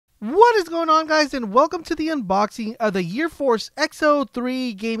What is going on, guys, and welcome to the unboxing of the YearForce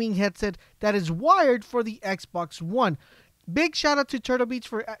XO3 gaming headset that is wired for the Xbox One. Big shout out to Turtle Beach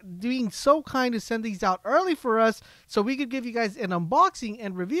for being so kind to send these out early for us so we could give you guys an unboxing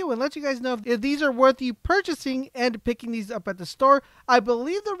and review and let you guys know if these are worth you purchasing and picking these up at the store. I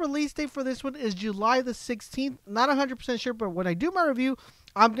believe the release date for this one is July the 16th. Not 100% sure, but when I do my review,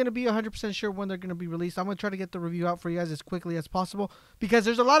 I'm going to be 100% sure when they're going to be released. I'm going to try to get the review out for you guys as quickly as possible because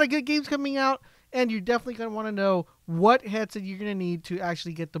there's a lot of good games coming out, and you're definitely going to want to know what headset you're going to need to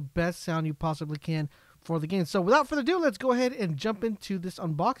actually get the best sound you possibly can for the game. So without further ado, let's go ahead and jump into this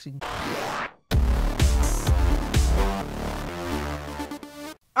unboxing.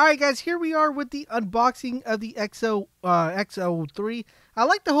 Alright guys, here we are with the unboxing of the XO3. I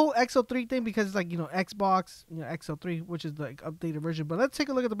like the whole XO3 thing because it's like, Xbox, XO3, which is the updated version. But let's take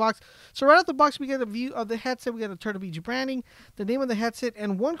a look at the box. So right out the box, we get a view of the headset. We got a Turtle Beach branding, the name of the headset,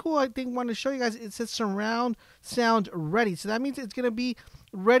 and one cool I want to show you guys, it says surround sound ready. So that means it's going to be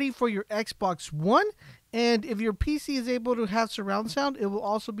ready for your Xbox One. And if your PC is able to have surround sound, it will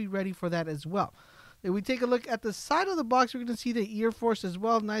also be ready for that as well. If we take a look at the side of the box, we're going to see the YearForce as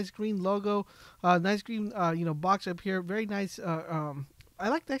well. Nice green logo, nice green box up here. Very nice. I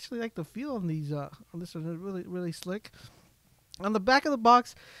actually like the feel on these on this one. It's really slick. On the back of the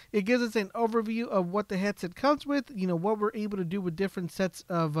box, it gives us an overview of what the headset comes with, what we're able to do with different sets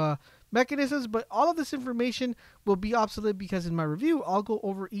of mechanisms, but all of this information will be obsolete because in my review, I'll go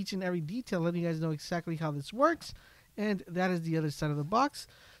over each and every detail, letting you guys know exactly how this works, and that is the other side of the box.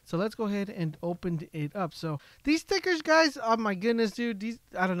 So let's go ahead and open it up. So these stickers, guys, oh my goodness, dude,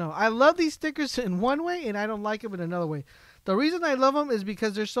 I don't know. I love these stickers in one way, and I don't like them in another way. The reason I love them is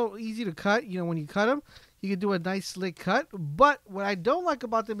because they're so easy to cut. When you cut them, you can do a nice slick cut. But what I don't like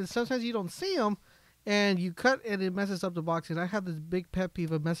about them is sometimes you don't see them, and you cut and it messes up the box. And I have this big pet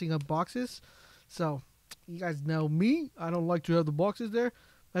peeve of messing up boxes. So you guys know me. I don't like to have the boxes there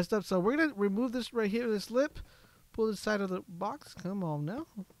messed up. So we're going to remove this right here, this lip. Pull this side of the box. Come on now.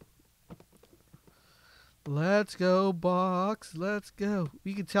 Let's go, box. Let's go.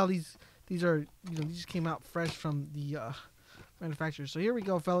 You can tell these are, these just came out fresh from the manufacturer. So here we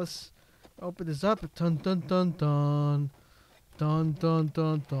go, fellas. Open this up. Dun dun dun dun. Dun dun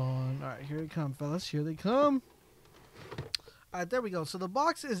dun dun. Alright, here they come, fellas. Here they come. Alright, there we go. So the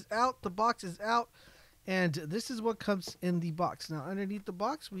box is out. The box is out. And this is what comes in the box. Now, underneath the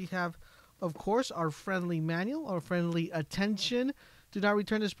box, we have, of course, our friendly manual, our friendly attention. Do not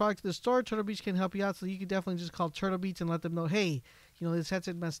return this product to the store. Turtle Beach can help you out, so you can definitely just call Turtle Beach and let them know, hey, this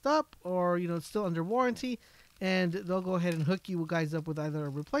headset messed up, or, it's still under warranty, and they'll go ahead and hook you guys up with either a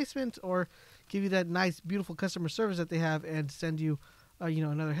replacement or give you that nice, beautiful customer service that they have and send you,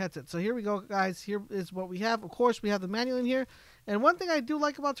 another headset. So here we go, guys. Here is what we have. Of course, we have the manual in here, and one thing I do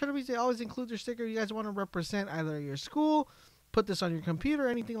like about Turtle Beach, they always include their sticker. You guys want to represent either your school, put this on your computer,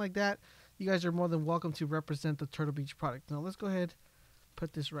 anything like that, you guys are more than welcome to represent the Turtle Beach product. Now, let's go ahead,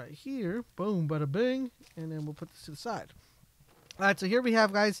 put this right here. Boom, bada bing, and then we'll put this to the side. All right, so here we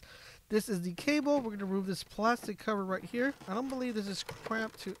have, guys, this is the cable. We're going to remove this plastic cover right here. I don't believe this is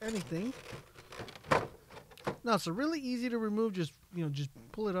cramped to anything. No, it's really easy to remove. Just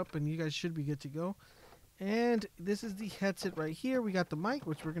pull it up and you guys should be good to go. And this is the headset right here. We got the mic,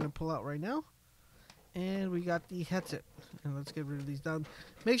 which we're going to pull out right now. And we got the headset. And let's get rid of these down.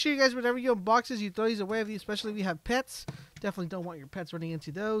 Make sure you guys, whenever you unbox these, you throw these away, especially if you have pets. Definitely don't want your pets running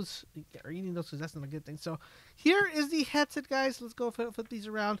into those or eating those, because that's not a good thing. So here is the headset, guys. Let's go flip these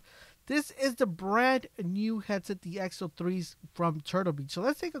around. This is the brand new headset, the XO3s from Turtle Beach. So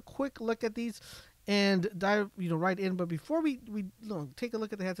let's take a quick look at these and dive right in. But before we take a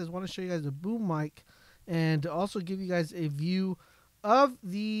look at the headsets, I want to show you guys the boom mic and also give you guys a view of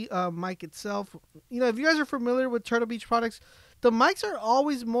the mic itself. If you guys are familiar with Turtle Beach products, the mics are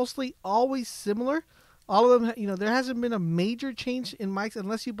mostly always similar. All of them, there hasn't been a major change in mics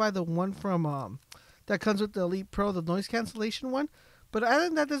unless you buy the one from that comes with the Elite Pro, the noise cancellation one. But other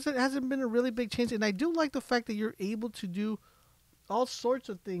than that, hasn't been a really big change. And I do like the fact that you're able to do all sorts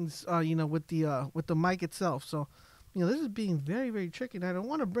of things, with the mic itself. So, this is being very, very tricky. And I don't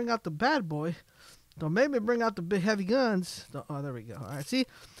want to bring out the bad boy. Don't make me bring out the big heavy guns. Oh, there we go. All right, see?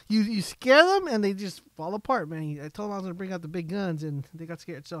 You scare them, and they just fall apart, man. I told them I was going to bring out the big guns, and they got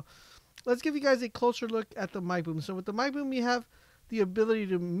scared. So let's give you guys a closer look at the mic boom. So with the mic boom, you have the ability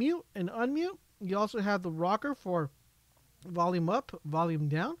to mute and unmute. You also have the rocker for volume up, volume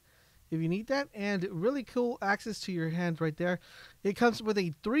down, if you need that. And really cool access to your hand right there. It comes with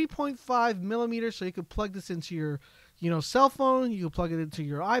a 3.5 millimeter, so you could plug this into your cell phone. You can plug it into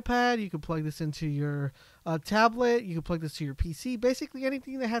your iPad. You can plug this into your tablet. You can plug this to your PC. Basically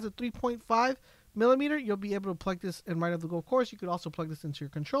anything that has a 3.5 millimeter, you'll be able to plug this and right off the go. Of course, you could also plug this into your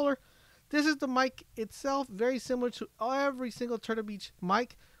controller. This is the mic itself, very similar to every single Turtle Beach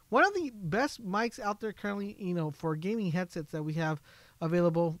mic. One of the best mics out there currently, for gaming headsets that we have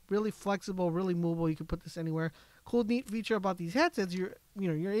available. Really flexible, really movable. You can put this anywhere. Cool, neat feature about these headsets, you're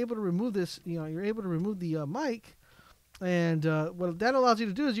able to remove this. You're able to remove the mic, and what that allows you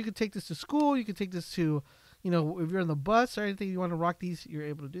to do is you can take this to school. You can take this to, if you're on the bus or anything, you want to rock these, you're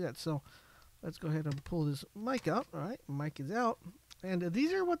able to do that. So let's go ahead and pull this mic out. All right, mic is out. And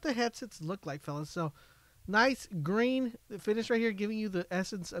these are what the headsets look like, fellas. So nice green finish right here, giving you the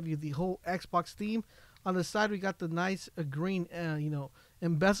essence of the whole Xbox theme. On the side, we got the nice green,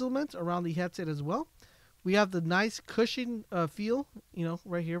 embezzlement around the headset as well. We have the nice cushion feel,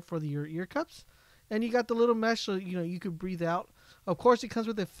 right here for your ear cups. And you got the little mesh so, you could breathe out. Of course, it comes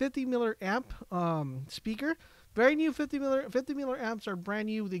with a 50 milliamp speaker. Very new 50 milliamps are brand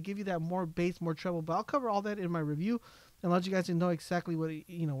new. They give you that more bass, more treble. But I'll cover all that in my review and let you guys know exactly what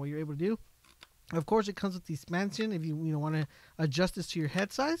what you're able to do. Of course, it comes with the expansion if you want to adjust this to your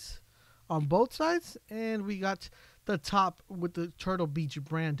head size on both sides. And we got the top with the Turtle Beach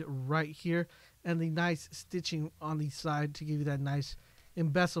brand right here and the nice stitching on the side to give you that nice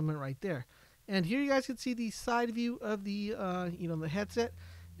embezzlement right there. And here you guys can see the side view of the the headset.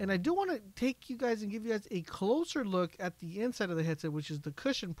 And I do want to take you guys and give you guys a closer look at the inside of the headset, which is the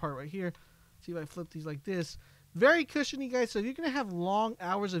cushion part right here. See if I flip these like this. Very cushiony, guys. So if you're going to have long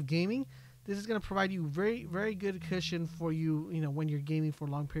hours of gaming, this is going to provide you very, very good cushion for you, when you're gaming for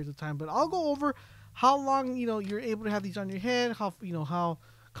long periods of time. But I'll go over how long, you're able to have these on your head, how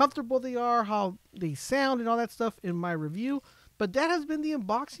comfortable they are, how they sound and all that stuff in my review. But that has been the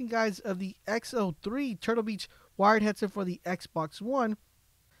unboxing, guys, of the XO3 Turtle Beach wired headset for the Xbox One.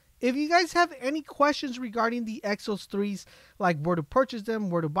 If you guys have any questions regarding the XO3s, like where to purchase them,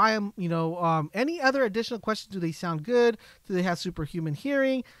 where to buy them, any other additional questions, do they sound good? Do they have superhuman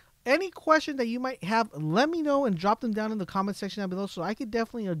hearing? Any question that you might have, let me know and drop them down in the comment section down below so I could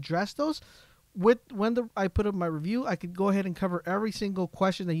definitely address those. I put up my review, I could go ahead and cover every single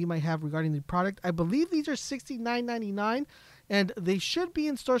question that you might have regarding the product. I believe these are $69.99 and they should be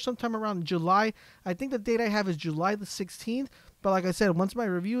in store sometime around July. I think the date I have is July the 16th. But like I said, once my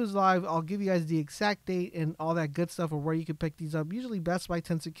review is live, I'll give you guys the exact date and all that good stuff of where you can pick these up. Usually Best Buy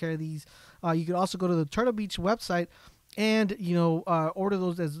tends to carry these. You can also go to the Turtle Beach website and, order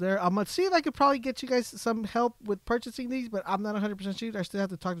those as there. I'm going to see if I could probably get you guys some help with purchasing these, but I'm not 100% sure. I still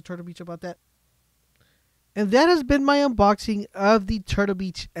have to talk to Turtle Beach about that. And that has been my unboxing of the Turtle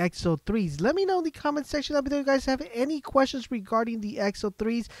Beach XO3s. Let me know in the comment section down below if you guys have any questions regarding the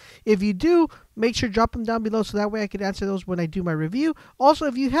XO3s. If you do, make sure to drop them down below so that way I can answer those when I do my review. Also,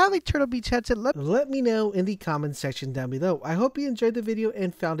 if you have a Turtle Beach headset, let me know in the comment section down below. I hope you enjoyed the video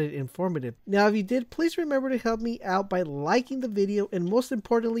and found it informative. Now, if you did, please remember to help me out by liking the video and most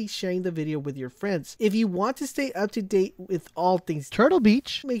importantly, sharing the video with your friends. If you want to stay up to date with all things Turtle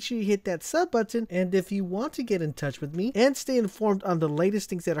Beach, make sure you hit that sub button. And if you want to get in touch with me and stay informed on the latest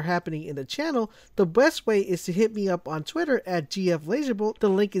things that are happening in the channel, the best way is to hit me up on Twitter at GFLaserBolt. The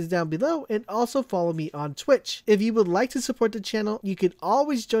link is down below, and also follow me on Twitch. If you would like to support the channel, you can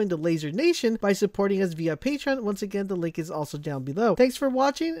always join the Laser Nation by supporting us via Patreon. Once again, the link is also down below. Thanks for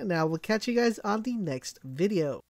watching, and I will catch you guys on the next video.